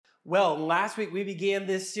Well, last week we began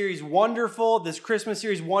this series, Wonderful, this Christmas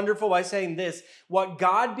series, Wonderful, by saying this: what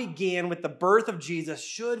God began with the birth of Jesus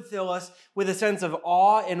should fill us with a sense of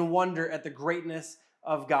awe and wonder at the greatness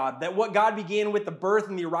of God. That what God began with the birth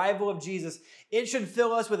and the arrival of Jesus, it should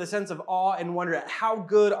fill us with a sense of awe and wonder at how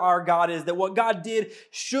good our God is. That what God did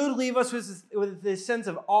should leave us with this sense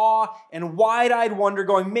of awe and wide-eyed wonder,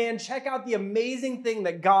 going, man, check out the amazing thing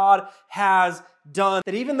that God has done.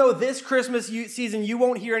 That even though this Christmas season you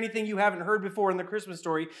won't hear anything you haven't heard before in the Christmas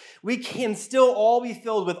story, we can still all be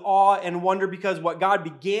filled with awe and wonder because what God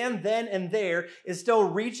began then and there is still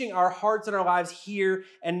reaching our hearts and our lives here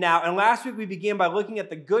and now. And last week we began by looking at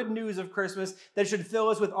the good news of Christmas that should fill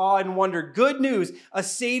us with awe and wonder. Good news, a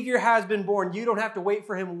Savior has been born. You don't have to wait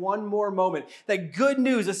for him one more moment. That good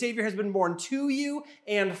news, a Savior has been born to you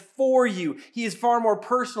and for you. He is far more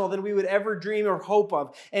personal than we would ever dream or hope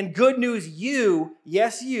of. And good news,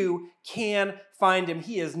 yes, you can find him.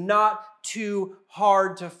 He is not too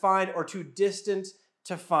hard to find or too distant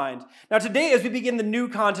to find. Now today, as we begin the new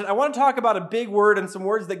content, I want to talk about a big word and some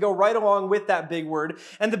words that go right along with that big word.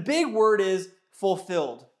 And the big word is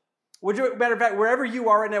fulfilled. Matter of fact, wherever you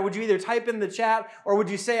are right now, would you either type in the chat or would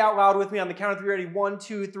you say out loud with me on the count of three? Ready? 1,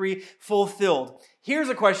 2, 3, fulfilled. Here's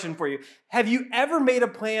a question for you. Have you ever made a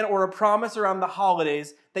plan or a promise around the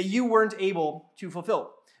holidays that you weren't able to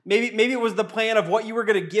fulfill? Maybe it was the plan of what you were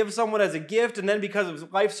going to give someone as a gift, and then because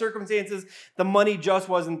of life circumstances, the money just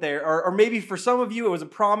wasn't there. Or maybe for some of you, it was a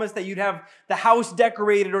promise that you'd have the house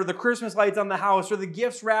decorated or the Christmas lights on the house or the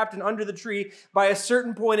gifts wrapped and under the tree by a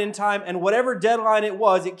certain point in time, and whatever deadline it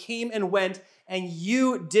was, it came and went, and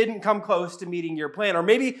you didn't come close to meeting your plan. Or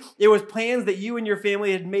maybe it was plans that you and your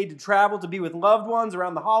family had made to travel to be with loved ones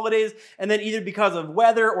around the holidays, and then either because of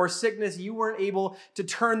weather or sickness, you weren't able to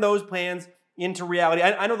turn those plans into reality.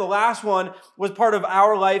 I know the last one was part of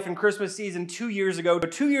our life in Christmas season 2 years ago.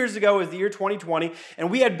 2 years ago was the year 2020,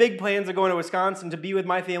 and we had big plans of going to Wisconsin to be with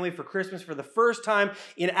my family for Christmas for the first time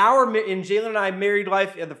in Jalen and I married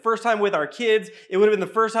life, the first time with our kids. It would have been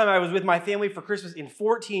the first time I was with my family for Christmas in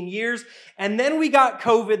 14 years. And then we got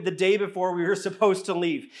COVID the day before we were supposed to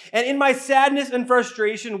leave. And in my sadness and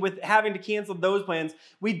frustration with having to cancel those plans,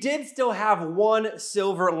 we did still have one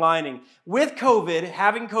silver lining. With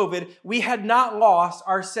having COVID, we had not lost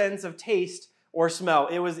our sense of taste or smell.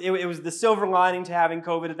 It was the silver lining to having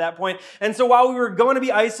COVID at that point. And so while we were going to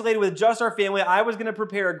be isolated with just our family, I was going to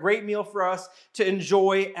prepare a great meal for us to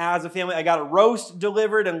enjoy as a family. I got a roast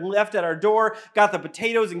delivered and left at our door, got the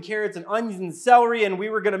potatoes and carrots and onions and celery, and we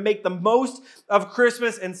were going to make the most of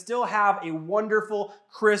Christmas and still have a wonderful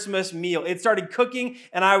Christmas meal. It started cooking,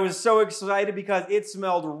 and I was so excited because it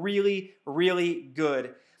smelled really, really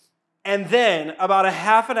good. And then, about a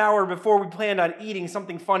half an hour before we planned on eating,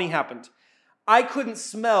 something funny happened. I couldn't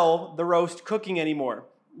smell the roast cooking anymore.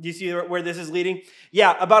 Do you see where this is leading?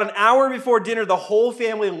 Yeah, about an hour before dinner, the whole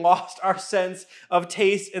family lost our sense of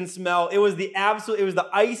taste and smell. It was the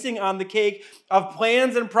icing on the cake of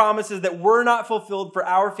plans and promises that were not fulfilled for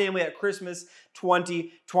our family at Christmas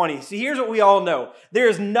 2020. So here's what we all know. There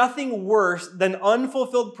is nothing worse than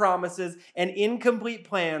unfulfilled promises and incomplete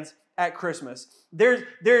plans at Christmas.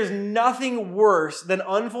 There's nothing worse than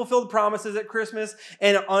unfulfilled promises at Christmas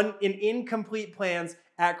and incomplete plans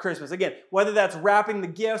at Christmas. Again, whether that's wrapping the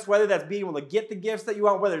gifts, whether that's being able to get the gifts that you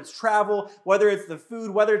want, whether it's travel, whether it's the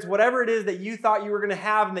food, whether it's whatever it is that you thought you were going to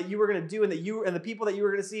have and that you were going to do and the people that you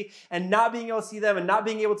were going to see and not being able to see them and not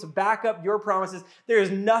being able to back up your promises, there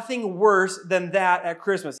is nothing worse than that at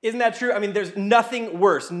Christmas. Isn't that true? I mean, there's nothing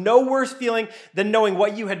worse. No worse feeling than knowing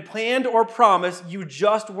what you had planned or promised you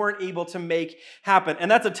just weren't able to make happen.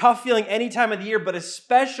 And that's a tough feeling any time of the year, but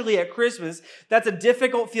especially at Christmas, that's a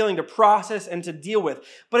difficult feeling to process and to deal with.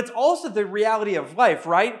 But it's also the reality of life,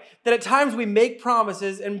 right? That at times we make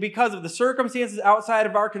promises, and because of the circumstances outside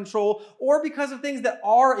of our control or because of things that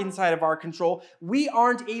are inside of our control, we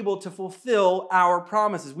aren't able to fulfill our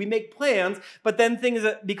promises. We make plans, but then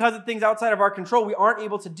because of things outside of our control, we aren't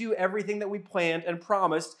able to do everything that we planned and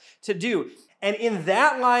promised to do. And in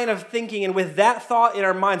that line of thinking and with that thought in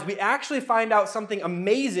our minds, we actually find out something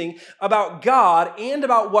amazing about God and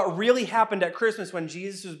about what really happened at Christmas when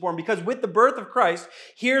Jesus was born. Because with the birth of Christ,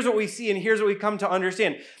 here's what we see and here's what we come to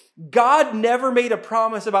understand. God never made a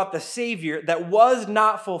promise about the Savior that was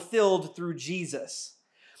not fulfilled through Jesus.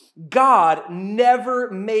 God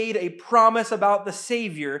never made a promise about the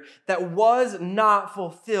Savior that was not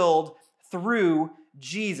fulfilled through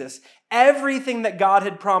Jesus. Everything that God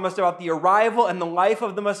had promised about the arrival and the life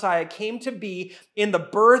of the Messiah came to be in the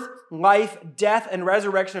birth, life, death, and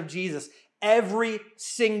resurrection of Jesus. Every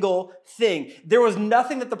single thing. There was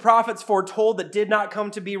nothing that the prophets foretold that did not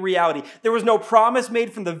come to be reality. There was no promise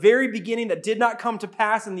made from the very beginning that did not come to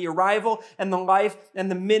pass in the arrival and the life and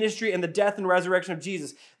the ministry and the death and resurrection of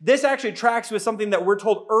Jesus. This actually tracks with something that we're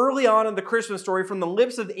told early on in the Christmas story from the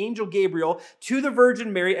lips of the angel Gabriel to the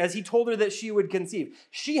Virgin Mary as he told her that she would conceive.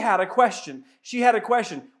 She had a question.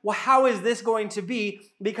 Well, how is this going to be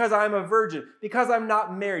because I'm a virgin, because I'm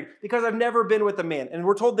not married, because I've never been with a man? And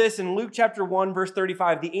we're told this in Luke chapter 1, verse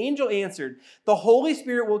 35. The angel answered, "The Holy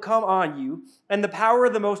Spirit will come on you, and the power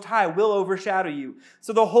of the Most High will overshadow you.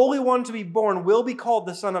 So the Holy One to be born will be called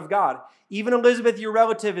the Son of God. Even Elizabeth, your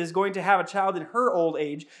relative, is going to have a child in her old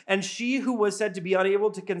age, and she who was said to be unable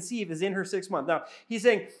to conceive is in her 6th month." Now, he's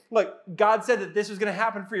saying, look, God said that this was going to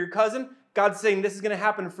happen for your cousin. God's saying this is going to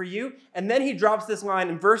happen for you. And then he drops this line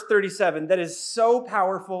in verse 37 that is so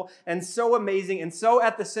powerful and so amazing and so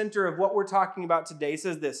at the center of what we're talking about today. He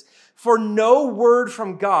says this, "For no word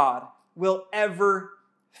from God will ever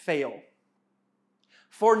fail."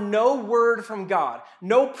 For no word from God,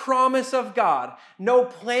 no promise of God, no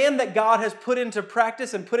plan that God has put into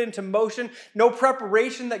practice and put into motion, no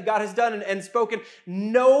preparation that God has done and spoken,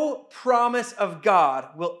 no promise of God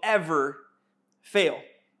will ever fail.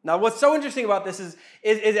 Now, what's so interesting about this is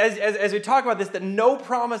as we talk about this, that no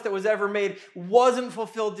promise that was ever made wasn't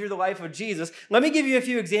fulfilled through the life of Jesus. Let me give you a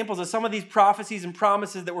few examples of some of these prophecies and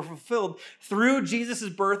promises that were fulfilled through Jesus'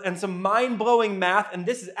 birth and some mind-blowing math. And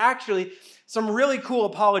this is actually some really cool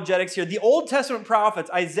apologetics here. The Old Testament prophets,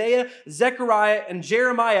 Isaiah, Zechariah, and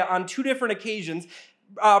Jeremiah, on 2 different occasions,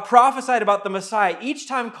 prophesied about the Messiah, each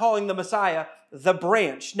time calling the Messiah the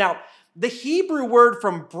branch. Now, the Hebrew word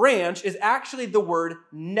from branch is actually the word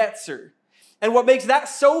netzer. And what makes that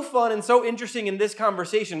so fun and so interesting in this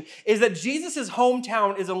conversation is that Jesus'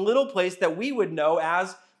 hometown is a little place that we would know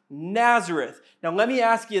as Nazareth. Now, let me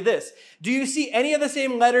ask you this. Do you see any of the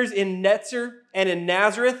same letters in netzer and in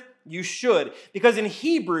Nazareth? You should, because in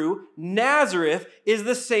Hebrew, Nazareth is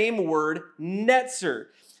the same word netzer.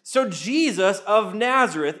 So Jesus of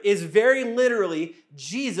Nazareth is very literally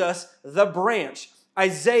Jesus the branch.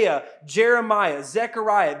 Isaiah, Jeremiah,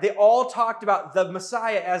 Zechariah, they all talked about the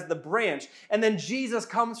Messiah as the branch. And then Jesus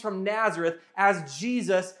comes from Nazareth as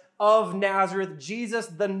Jesus of Nazareth, Jesus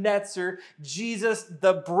the netzer, Jesus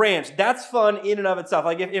the branch. That's fun in and of itself.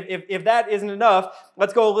 Like if that isn't enough,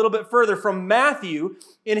 let's go a little bit further. From Matthew,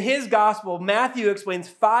 in his gospel, Matthew explains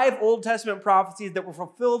 5 Old Testament prophecies that were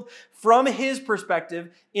fulfilled from his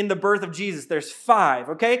perspective in the birth of Jesus. There's 5,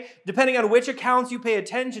 okay? Depending on which accounts you pay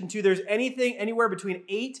attention to, there's anywhere between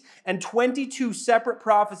 8 and 22 separate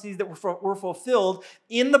prophecies that were fulfilled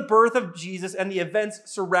in the birth of Jesus and the events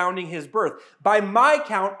surrounding his birth. By my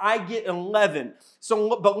count, I get 11.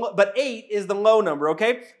 So, but 8 is the low number,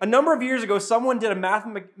 okay? A number of years ago, someone did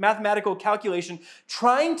a mathematical calculation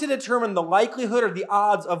trying to determine the likelihood or the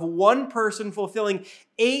odds of one person fulfilling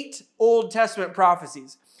 8 Old Testament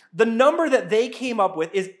prophecies. The number that they came up with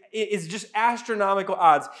is just astronomical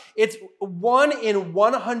odds. It's 1 in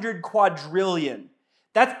 100 quadrillion.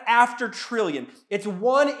 That's after trillion. It's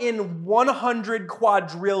 1 in 100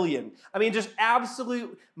 quadrillion. I mean, just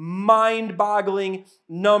absolute mind-boggling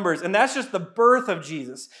numbers. And that's just the birth of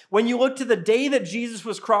Jesus. When you look to the day that Jesus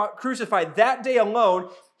was crucified, that day alone,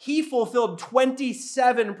 he fulfilled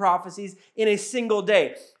 27 prophecies in a single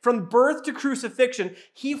day. From birth to crucifixion,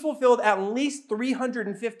 he fulfilled at least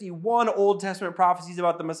 351 Old Testament prophecies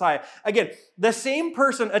about the Messiah. Again, the same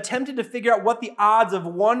person attempted to figure out what the odds of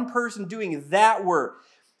one person doing that were.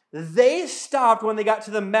 They stopped when they got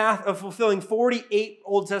to the math of fulfilling 48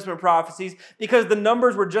 Old Testament prophecies because the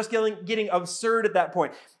numbers were just getting absurd at that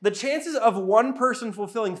point. The chances of one person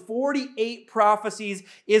fulfilling 48 prophecies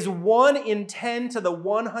is 1 in 10 to the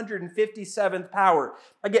 157th power.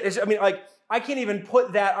 Again, I can't even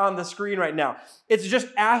put that on the screen right now. It's just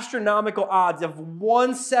astronomical odds of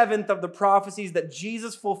 1/7 of the prophecies that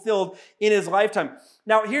Jesus fulfilled in his lifetime.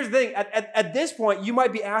 Now, here's the thing. At this point, you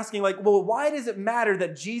might be asking, well, why does it matter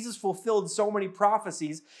that Jesus fulfilled so many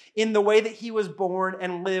prophecies in the way that he was born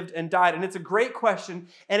and lived and died? And it's a great question,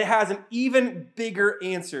 and it has an even bigger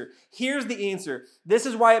answer. Here's the answer. This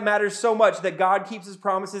is why it matters so much that God keeps his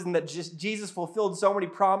promises and that Jesus fulfilled so many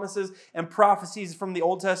promises and prophecies from the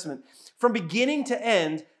Old Testament. From beginning to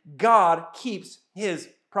end, God keeps his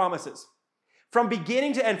promises. From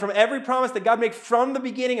beginning to end, from every promise that God makes from the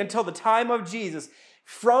beginning until the time of Jesus,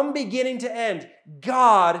 from beginning to end,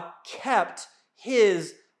 God kept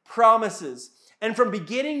his promises. And from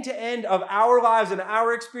beginning to end of our lives and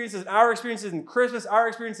our experiences in Christmas, our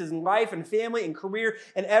experiences in life and family and career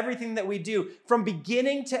and everything that we do, from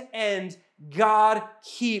beginning to end, God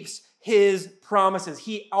keeps his promises.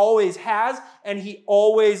 He always has, and he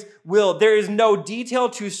always will. There is no detail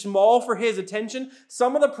too small for his attention.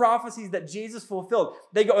 Some of the prophecies that Jesus fulfilled,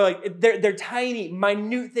 they go like they're tiny,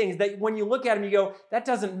 minute things that when you look at them, you go, that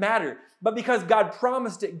doesn't matter. But because God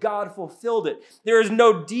promised it, God fulfilled it. There is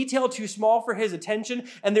no detail too small for his attention,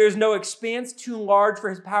 and there is no expanse too large for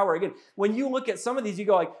his power. Again, when you look at some of these, you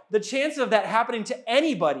go like, the chance of that happening to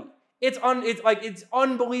anybody, it's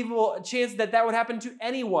unbelievable chance that would happen to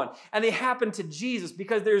anyone. And they happen to Jesus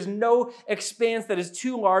because there's no expanse that is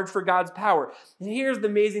too large for God's power. And here's the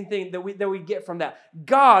amazing thing that we get from that.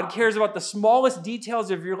 God cares about the smallest details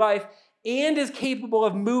of your life and is capable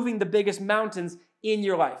of moving the biggest mountains in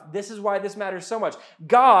your life. This is why this matters so much.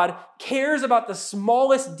 God cares about the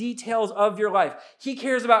smallest details of your life. He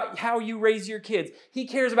cares about how you raise your kids. He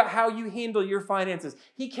cares about how you handle your finances.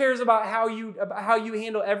 He cares about how you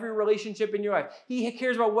handle every relationship in your life. He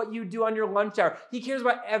cares about what you do on your lunch hour. He cares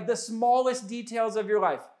about the smallest details of your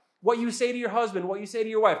life. What you say to your husband, what you say to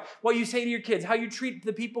your wife, what you say to your kids, how you treat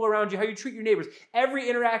the people around you, how you treat your neighbors. Every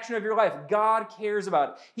interaction of your life, God cares about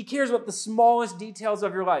it. He cares about the smallest details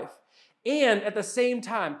of your life. And at the same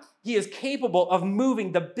time, he is capable of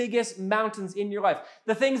moving the biggest mountains in your life.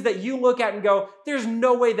 The things that you look at and go, there's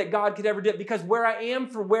no way that God could ever do it because where I am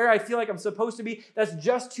for where I feel like I'm supposed to be, that's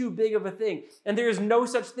just too big of a thing. And there is no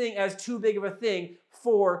such thing as too big of a thing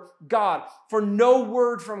for God. For no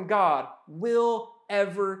word from God will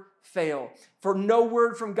ever fail. For no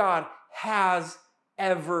word from God has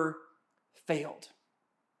ever failed.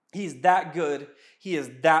 He's that good. He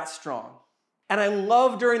is that strong. And I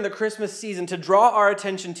love during the Christmas season to draw our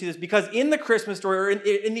attention to this because in the Christmas story, or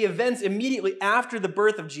in the events immediately after the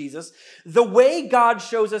birth of Jesus, the way God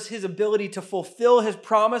shows us his ability to fulfill his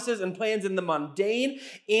promises and plans in the mundane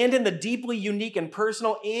and in the deeply unique and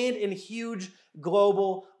personal and in huge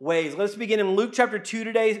global ways. Let's begin in Luke chapter 2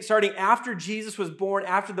 today, starting after Jesus was born,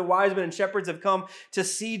 after the wise men and shepherds have come to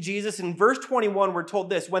see Jesus. In verse 21, we're told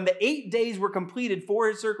this: when the 8 days were completed for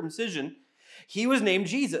his circumcision, he was named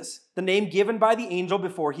Jesus, the name given by the angel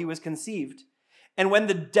before he was conceived. And when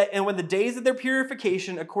the days of their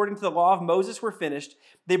purification, according to the law of Moses, were finished,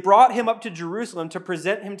 they brought him up to Jerusalem to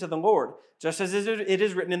present him to the Lord, just as it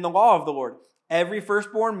is written in the law of the Lord. Every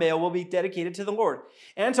firstborn male will be dedicated to the Lord,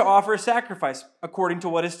 and to offer a sacrifice according to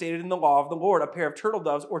what is stated in the law of the Lord, a pair of turtle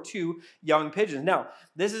doves or 2 young pigeons. Now,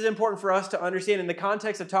 this is important for us to understand in the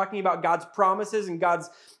context of talking about God's promises and God's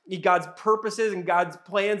purposes and God's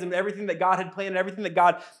plans and everything that God had planned and everything that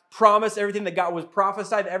God promised, everything that God was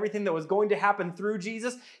prophesied, everything that was going to happen through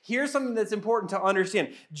Jesus. Here's something that's important to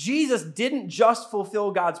understand. Jesus didn't just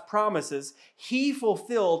fulfill God's promises. He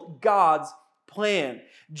fulfilled God's plan.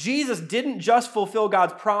 Jesus didn't just fulfill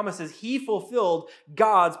God's promises, he fulfilled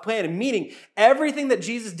God's plan. Meaning, everything that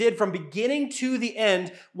Jesus did from beginning to the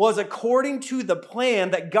end was according to the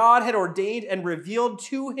plan that God had ordained and revealed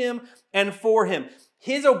to him and for him.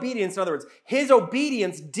 His obedience, in other words, his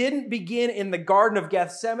obedience didn't begin in the Garden of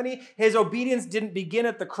Gethsemane. His obedience didn't begin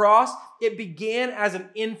at the cross. It began as an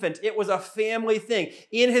infant. It was a family thing.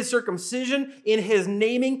 In his circumcision, in his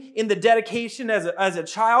naming, in the dedication as a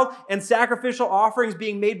child, and sacrificial offerings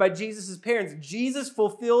being made by Jesus' parents, Jesus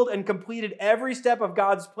fulfilled and completed every step of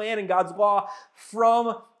God's plan and God's law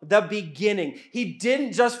from the beginning. He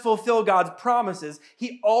didn't just fulfill God's promises,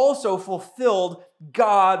 he also fulfilled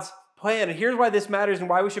God's plan. And here's why this matters and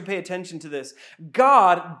why we should pay attention to this.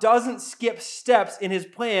 God doesn't skip steps in his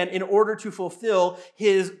plan in order to fulfill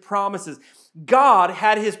his promises. God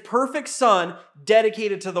had his perfect son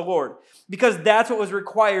dedicated to the Lord because that's what was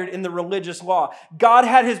required in the religious law. God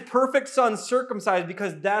had his perfect son circumcised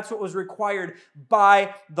because that's what was required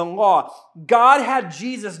by the law. God had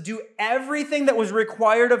Jesus do everything that was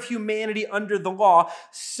required of humanity under the law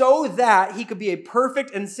so that he could be a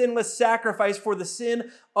perfect and sinless sacrifice for the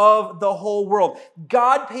sin of the whole world.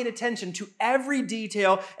 God paid attention to every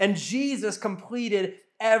detail, and Jesus completed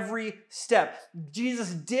every step.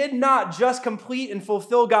 Jesus did not just complete and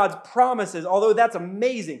fulfill God's promises, although that's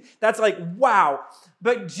amazing. That's like, wow.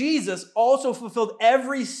 But Jesus also fulfilled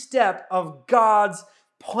every step of God's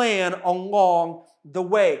plan along the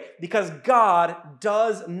way, because God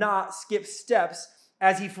does not skip steps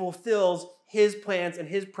as he fulfills his plans and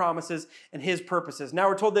his promises and his purposes. Now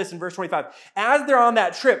we're told this in verse 25. As they're on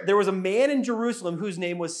that trip, there was a man in Jerusalem whose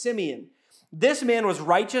name was Simeon. This man was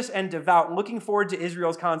righteous and devout, looking forward to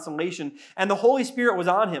Israel's consolation, and the Holy Spirit was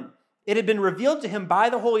on him. It had been revealed to him by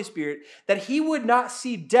the Holy Spirit that he would not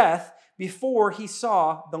see death before he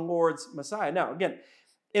saw the Lord's Messiah. Now, again,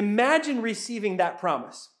 imagine receiving that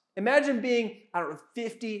promise. Imagine being,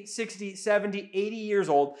 50, 60, 70, 80 years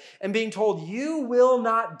old and being told you will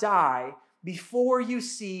not die before you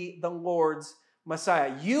see the Lord's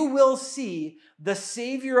Messiah. You will see the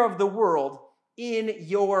Savior of the world in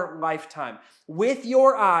your lifetime. With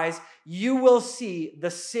your eyes, you will see the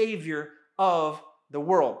Savior of the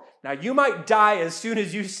world. Now, you might die as soon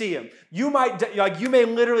as you see him. You may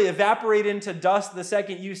literally evaporate into dust the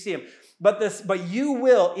second you see him. But you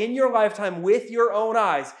will, in your lifetime, with your own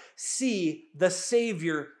eyes, see the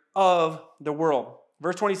Savior of the world.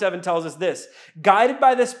 Verse 27 tells us this: guided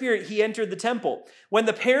by the Spirit, he entered the temple. When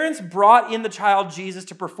the parents brought in the child Jesus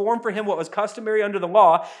to perform for him what was customary under the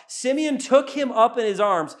law, Simeon took him up in his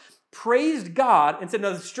arms, praised God, and said,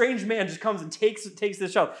 "No, this strange man just comes and takes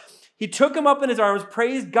this child." He took him up in his arms,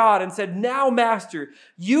 praised God, and said, "Now, Master,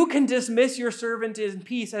 you can dismiss your servant in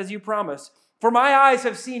peace as you promised. For my eyes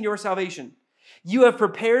have seen your salvation. You have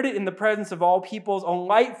prepared it in the presence of all peoples, a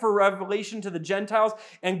light for revelation to the Gentiles,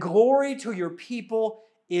 and glory to your people,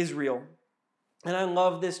 Israel." And I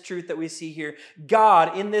love this truth that we see here.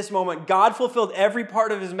 God, in this moment, God fulfilled every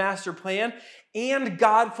part of his master plan, and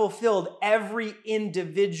God fulfilled every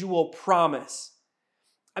individual promise.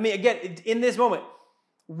 I mean, again, in this moment,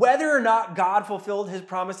 whether or not God fulfilled his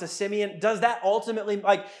promise to Simeon, does that ultimately,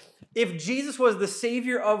 if Jesus was the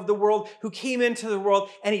Savior of the world who came into the world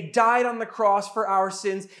and he died on the cross for our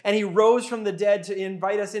sins and he rose from the dead to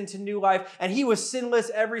invite us into new life and he was sinless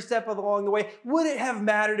every step along the way, would it have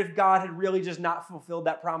mattered if God had really just not fulfilled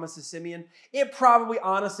that promise to Simeon? It probably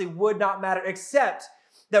honestly would not matter, except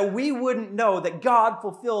that we wouldn't know that God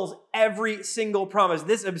fulfills every single promise.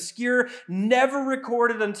 This obscure, never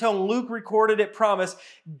recorded until Luke recorded it promise,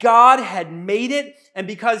 God had made it, and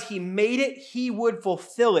because he made it, he would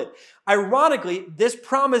fulfill it. Ironically, this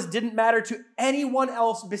promise didn't matter to anyone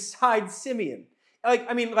else besides Simeon.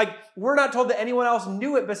 We're not told that anyone else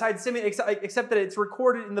knew it besides Simeon, except that it's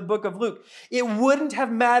recorded in the book of Luke. It wouldn't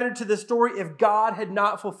have mattered to the story if God had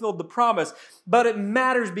not fulfilled the promise, but it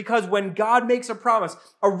matters because when God makes a promise,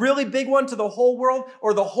 a really big one to the whole world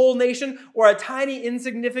or the whole nation, or a tiny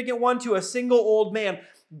insignificant one to a single old man,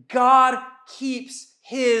 God keeps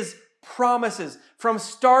his promises from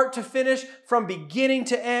start to finish, from beginning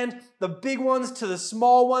to end, the big ones to the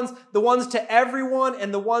small ones, the ones to everyone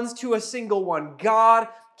and the ones to a single one. God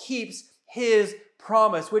keeps his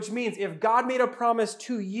promise, which means if God made a promise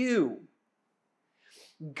to you,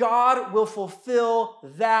 God will fulfill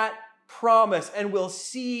that promise and will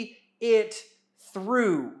see it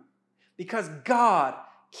through because God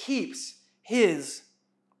keeps his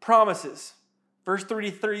promises. Verse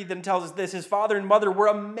 33 then tells us this: his father and mother were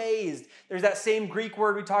amazed. There's that same Greek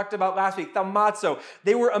word we talked about last week, thaumazo.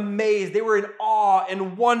 They were amazed. They were in awe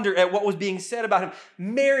and wonder at what was being said about him.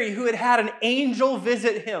 Mary, who had had an angel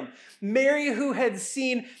visit him. Mary, who had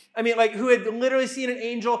seen, who had literally seen an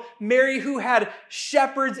angel. Mary, who had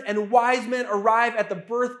shepherds and wise men arrive at the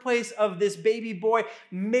birthplace of this baby boy.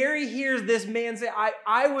 Mary hears this man say,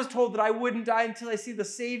 I was told that I wouldn't die until I see the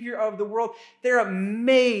Savior of the world. They're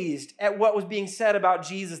amazed at what was being said about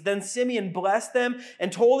Jesus. Then Simeon blessed them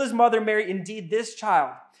and told his mother Mary, "Indeed, this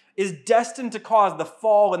child is destined to cause the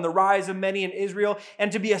fall and the rise of many in Israel,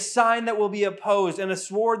 and to be a sign that will be opposed, and a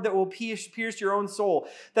sword that will pierce your own soul,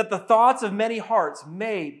 that the thoughts of many hearts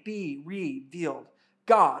may be revealed."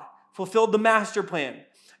 God fulfilled the master plan.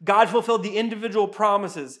 God fulfilled the individual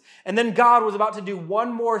promises. And then God was about to do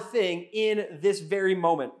one more thing in this very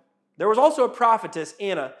moment. There was also a prophetess,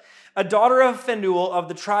 Anna, a daughter of Phanuel of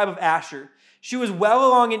the tribe of Asher. She was well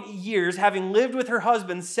along in years, having lived with her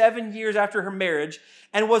husband 7 years after her marriage,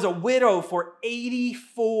 and was a widow for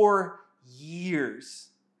 84 years.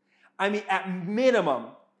 At minimum,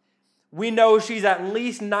 we know she's at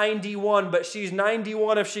least 91, but she's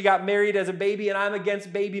 91 if she got married as a baby, and I'm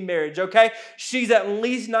against baby marriage, okay? She's at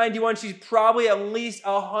least 91. She's probably at least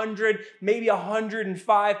 100, maybe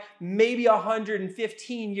 105, maybe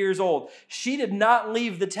 115 years old. She did not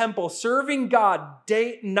leave the temple, serving God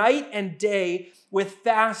night and day with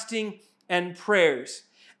fasting and prayers.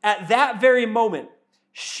 At that very moment,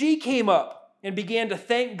 she came up and began to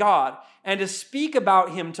thank God and to speak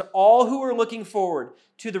about him to all who were looking forward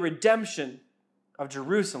to the redemption of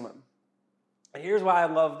Jerusalem. And here's why I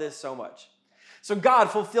love this so much. So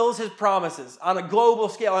God fulfills his promises on a global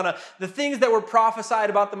scale, the things that were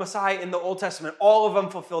prophesied about the Messiah in the Old Testament, all of them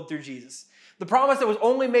fulfilled through Jesus. The promise that was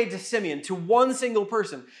only made to Simeon, to one single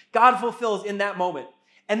person, God fulfills in that moment.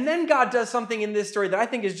 And then God does something in this story that I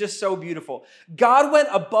think is just so beautiful. God went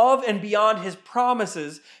above and beyond his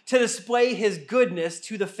promises to display his goodness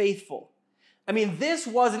to the faithful. This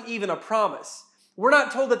wasn't even a promise. We're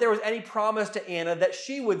not told that there was any promise to Anna that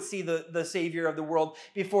she would see the Savior of the world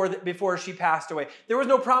before she passed away. There was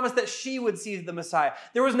no promise that she would see the Messiah.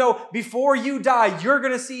 There was no, before you die, you're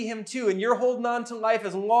going to see him too, and you're holding on to life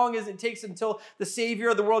as long as it takes until the Savior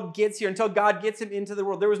of the world gets here, until God gets him into the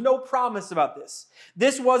world. There was no promise about this.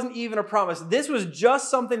 This wasn't even a promise. This was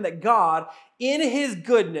just something that God, in his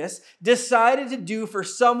goodness, decided to do for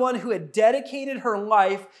someone who had dedicated her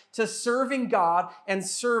life to serving God and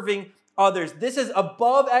serving others. This is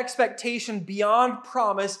above expectation, beyond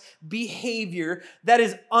promise behavior that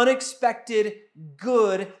is unexpected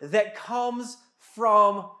good that comes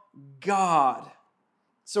from God.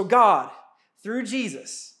 So God, through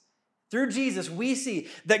Jesus, we see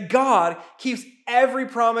that God keeps every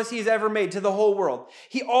promise he's ever made to the whole world.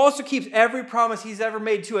 He also keeps every promise he's ever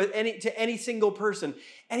made to any single person.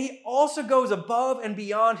 And he also goes above and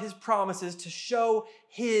beyond his promises to show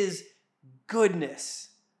his goodness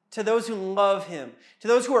to those who love him, to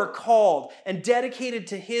those who are called and dedicated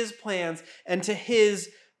to his plans and to his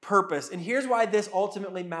purpose. And here's why this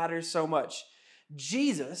ultimately matters so much.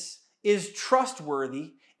 Jesus is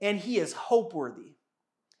trustworthy and he is hope-worthy.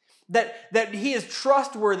 That he is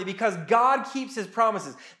trustworthy because God keeps his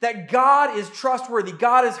promises. That God is trustworthy,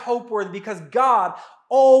 God is hope-worthy because God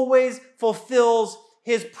always fulfills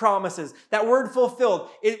his promises. That word fulfilled,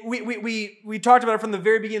 we talked about it from the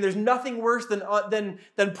very beginning. There's nothing worse than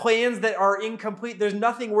plans that are incomplete. There's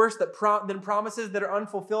nothing worse than promises that are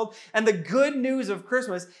unfulfilled. And the good news of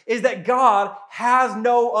Christmas is that God has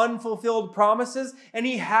no unfulfilled promises and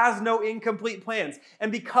he has no incomplete plans.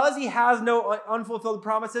 And because he has no unfulfilled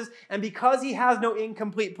promises and because he has no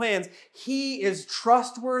incomplete plans, he is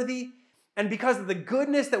trustworthy. And because of the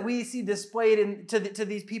goodness that we see displayed to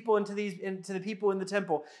these people and to the people in the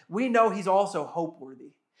temple, we know he's also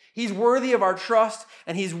hope-worthy. He's worthy of our trust,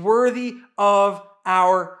 and he's worthy of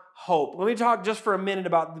our hope. Let me talk just for a minute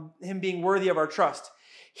about him being worthy of our trust.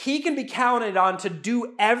 He can be counted on to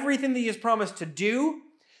do everything that he has promised to do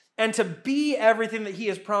and to be everything that he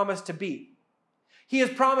has promised to be. He has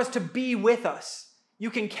promised to be with us. You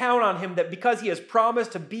can count on him that because he has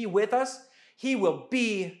promised to be with us, he will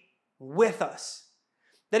be with us.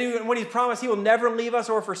 That when he's promised he will never leave us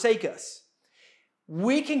or forsake us.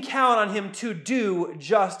 We can count on him to do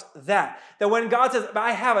just that. That when God says,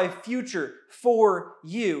 I have a future for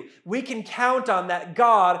you, we can count on that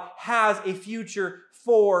God has a future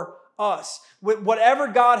for us. Whatever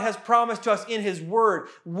God has promised to us in his word,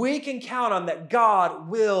 we can count on that God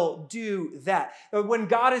will do that. When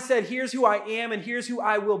God has said, here's who I am and here's who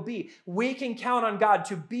I will be, we can count on God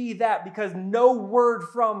to be that because no word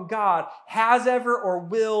from God has ever or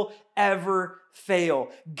will ever fail.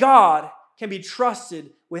 God can be trusted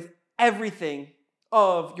with everything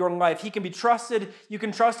of your life. He can be trusted. You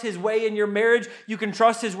can trust his way in your marriage. You can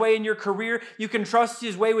trust his way in your career. You can trust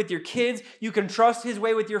his way with your kids. You can trust his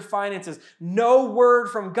way with your finances. No word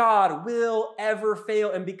from God will ever fail.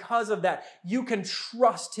 And because of that, you can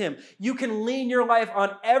trust him. You can lean your life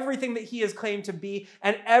on everything that he has claimed to be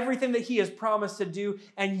and everything that he has promised to do.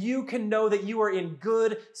 And you can know that you are in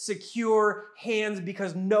good, secure hands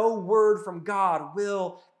because no word from God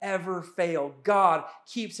will ever fail. God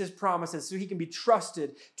keeps his promises, so he can be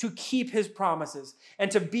trusted to keep his promises and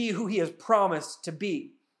to be who he has promised to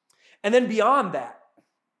be. And then beyond that,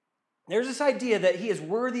 there's this idea that he is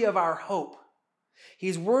worthy of our hope.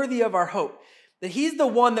 He's worthy of our hope. That he's the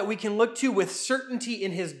one that we can look to with certainty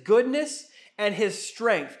in his goodness and his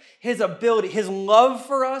strength, his ability, his love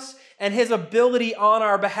for us, and his ability on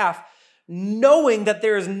our behalf, knowing that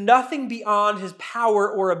there is nothing beyond his power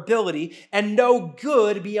or ability and no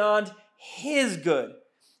good beyond his good.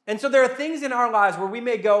 And so there are things in our lives where we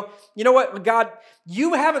may go, you know what, God,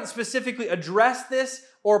 you haven't specifically addressed this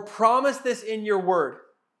or promised this in your word,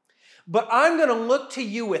 but I'm going to look to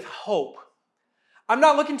you with hope. I'm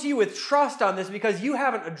not looking to you with trust on this because you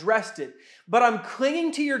haven't addressed it, but I'm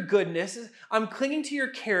clinging to your goodness. I'm clinging to your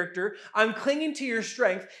character. I'm clinging to your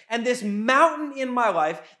strength. And this mountain in my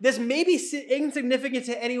life, this may be insignificant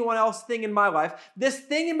to anyone else thing in my life, this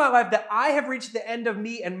thing in my life that I have reached the end of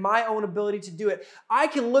me and my own ability to do it, I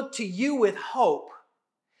can look to you with hope,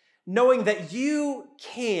 knowing that you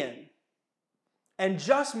can. And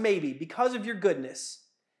just maybe, because of your goodness,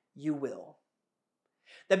 you will.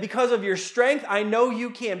 That because of your strength, I know you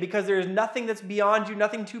can, because there is nothing that's beyond you,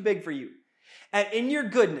 nothing too big for you. And in your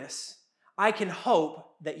goodness, I can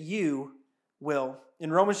hope that you will. In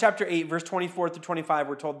Romans chapter 8, verse 24 through 25,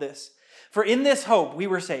 we're told this. For in this hope we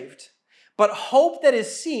were saved. But hope that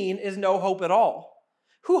is seen is no hope at all.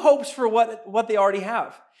 Who hopes for what they already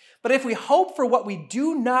have? But if we hope for what we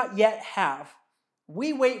do not yet have,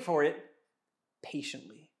 we wait for it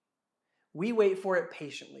patiently. We wait for it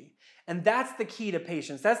patiently. And that's the key to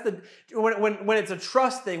patience. That's the when it's a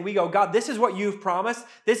trust thing, we go, God, this is what you've promised.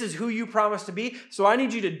 This is who you promised to be. So I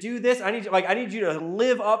need you to do this. I need you to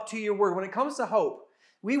live up to your word. When it comes to hope,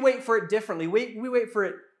 we wait for it differently. We wait for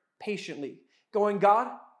it patiently. Going, God,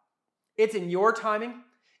 it's in your timing.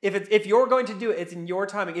 If you're going to do it, it's in your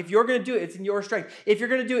timing. If you're going to do it, it's in your strength. If you're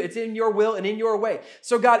going to do it, it's in your will and in your way.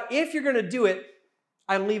 So God, if you're going to do it,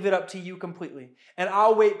 I leave it up to you completely. And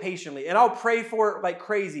I'll wait patiently. And I'll pray for it like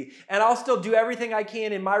crazy. And I'll still do everything I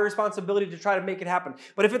can in my responsibility to try to make it happen.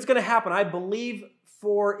 But if it's going to happen, I believe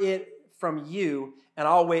for it from you, and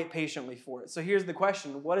I'll wait patiently for it. So here's the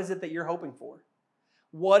question. What is it that you're hoping for?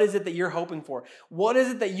 What is it that you're hoping for? What is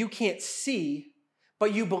it that you can't see,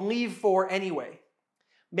 but you believe for anyway?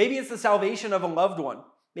 Maybe it's the salvation of a loved one.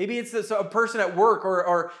 Maybe it's a person at work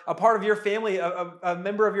or a part of your family, a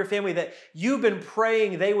member of your family that you've been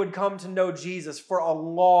praying they would come to know Jesus for a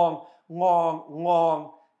long, long,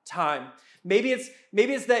 long time. Maybe it's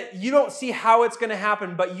that you don't see how it's going to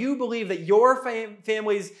happen, but you believe that your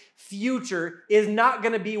family's future is not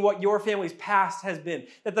going to be what your family's past has been.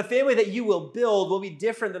 That the family that you will build will be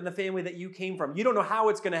different than the family that you came from. You don't know how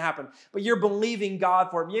it's going to happen, but you're believing God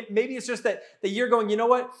for it. Maybe it's just that you're going, you know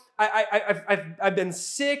what? I've been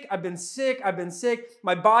sick.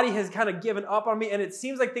 My body has kind of given up on me, and it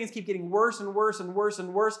seems like things keep getting worse and worse and worse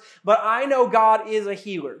and worse, but I know God is a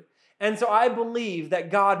healer. And so I believe that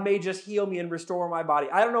God may just heal me and restore my body.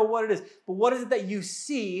 I don't know what it is, but what is it that you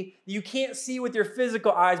see? You can't see with your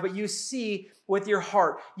physical eyes, but you see with your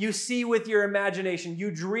heart. You see with your imagination. You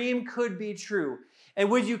dream could be true. And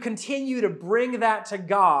would you continue to bring that to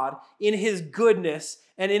God in His goodness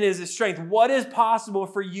and in His strength? What is possible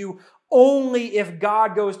for you only if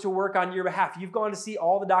God goes to work on your behalf? You've gone to see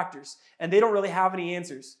all the doctors, and they don't really have any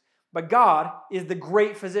answers. But God is the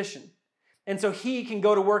great physician. And so He can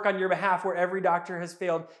go to work on your behalf where every doctor has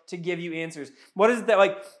failed to give you answers. What is that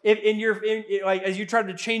like? As you try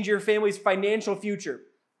to change your family's financial future,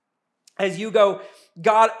 as you go,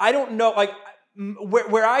 God, I don't know,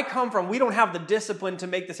 where I come from, we don't have the discipline to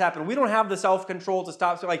make this happen. We don't have the self-control to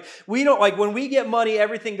stop. So we don't, when we get money,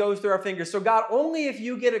 everything goes through our fingers. So God, only if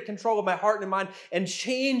you get a control of my heart and mind and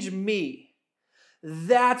change me,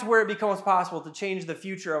 that's where it becomes possible to change the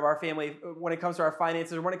future of our family when it comes to our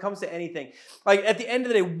finances or when it comes to anything. At the end of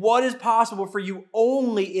the day, what is possible for you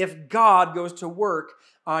only if God goes to work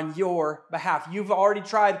on your behalf? You've already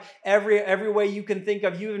tried every way you can think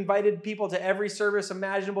of. You've invited people to every service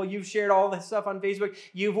imaginable. You've shared all this stuff on Facebook.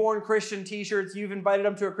 You've worn Christian t-shirts. You've invited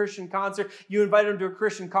them to a Christian concert. You invited them to a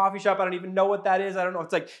Christian coffee shop. I don't even know what that is. I don't know.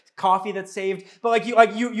 It's like coffee that's saved. But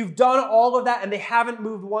you've done all of that and they haven't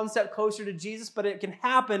moved one step closer to Jesus, but it can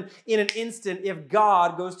happen in an instant if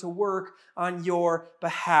God goes to work on your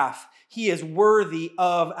behalf. He is worthy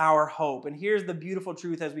of our hope. And here's the beautiful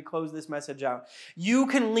truth as we close this message out. You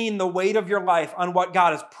can lean the weight of your life on what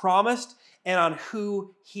God has promised and on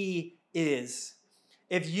who He is.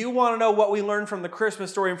 If you want to know what we learned from the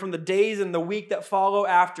Christmas story and from the days and the week that follow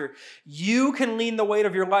after, you can lean the weight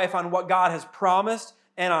of your life on what God has promised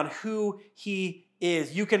and on who He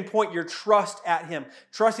is. You can point your trust at Him,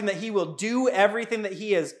 trusting that He will do everything that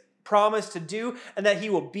He has promised to do and that He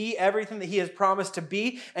will be everything that He has promised to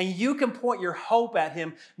be. And you can point your hope at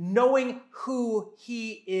Him, knowing who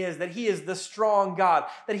He is, that He is the strong God,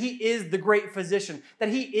 that He is the great physician, that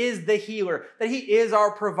He is the healer, that He is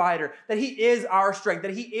our provider, that He is our strength,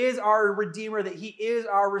 that He is our redeemer, that He is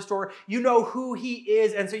our restorer. You know who He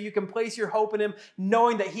is, and so you can place your hope in Him,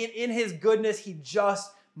 knowing that in His goodness, He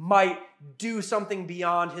just might do something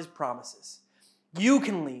beyond His promises. You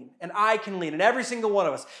can lean, and I can lean, and every single one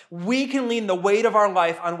of us, we can lean the weight of our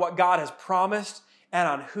life on what God has promised and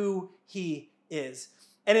on who He is.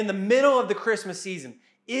 And in the middle of the Christmas season,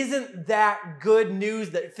 isn't that good news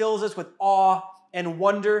that fills us with awe and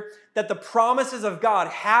wonder that the promises of God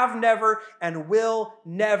have never and will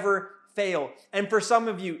never fail? And for some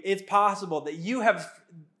of you, it's possible that you have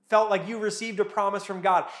felt like you received a promise from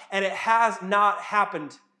God, and it has not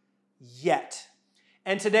happened yet.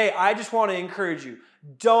 And today, I just want to encourage you,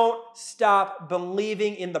 don't stop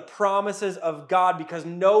believing in the promises of God, because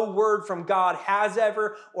no word from God has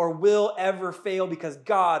ever or will ever fail, because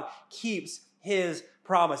God keeps His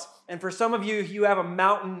promise. And for some of you, you have a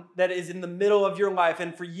mountain that is in the middle of your life.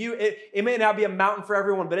 And for you, it may not be a mountain for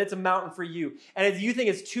everyone, but it's a mountain for you. And if you think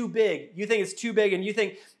it's too big, and you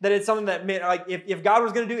think that it's something that, if God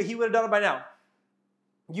was going to do it, He would have done it by now.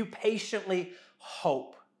 You patiently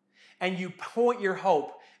hope. And you point your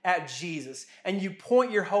hope at Jesus. And you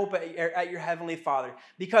point your hope at your Heavenly Father.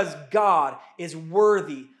 Because God is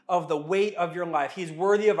worthy of the weight of your life. He's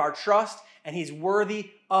worthy of our trust and he's worthy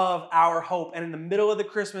of our hope. And in the middle of the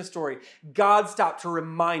Christmas story, God stopped to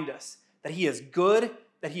remind us that he is good,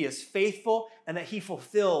 that he is faithful, and that he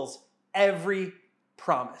fulfills every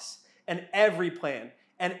promise and every plan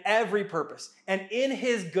and every purpose. And in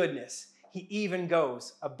his goodness, he even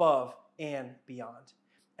goes above and beyond.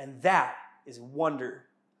 And that is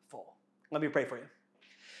wonderful. Let me pray for you.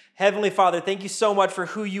 Heavenly Father, thank you so much for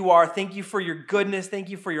who you are. Thank you for your goodness. Thank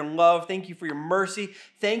you for your love. Thank you for your mercy.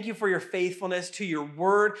 Thank you for your faithfulness to your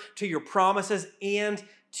word, to your promises, and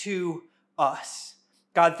to us.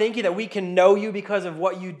 God, thank you that we can know you because of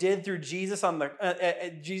what you did through Jesus on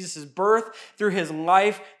Jesus' birth, through his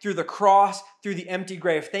life, through the cross, through the empty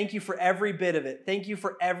grave. Thank you for every bit of it. Thank you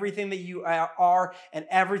for everything that you are and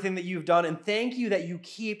everything that you've done. And thank you that you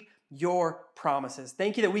keep your promises.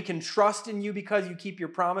 Thank you that we can trust in you because you keep your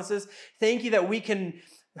promises. Thank you that we can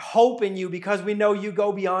hope in you because we know you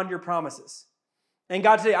go beyond your promises. And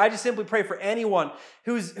God, today, I just simply pray for anyone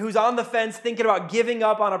who's on the fence thinking about giving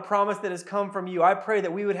up on a promise that has come from you. I pray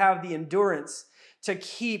that we would have the endurance to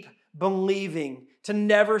keep believing, to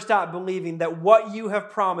never stop believing that what you have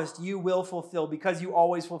promised you will fulfill because you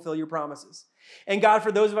always fulfill your promises. And God,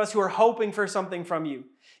 for those of us who are hoping for something from you,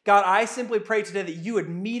 God, I simply pray today that you would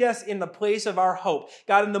meet us in the place of our hope.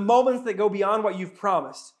 God, in the moments that go beyond what you've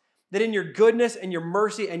promised, that in your goodness and your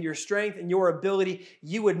mercy and your strength and your ability,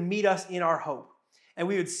 you would meet us in our hope. And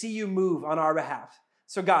we would see you move on our behalf.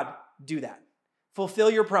 So God, do that. Fulfill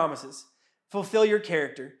your promises. Fulfill your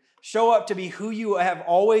character. Show up to be who you have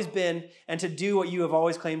always been and to do what you have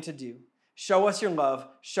always claimed to do. Show us your love.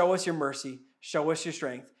 Show us your mercy. Show us your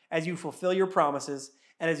strength as you fulfill your promises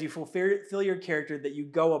and as you fulfill your character, that you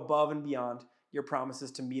go above and beyond your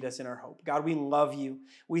promises to meet us in our hope. God, we love you.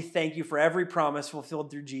 We thank you for every promise fulfilled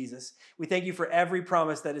through Jesus. We thank you for every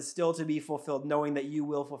promise that is still to be fulfilled, knowing that you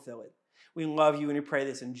will fulfill it. We love you and we pray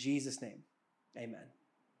this in Jesus' name. Amen.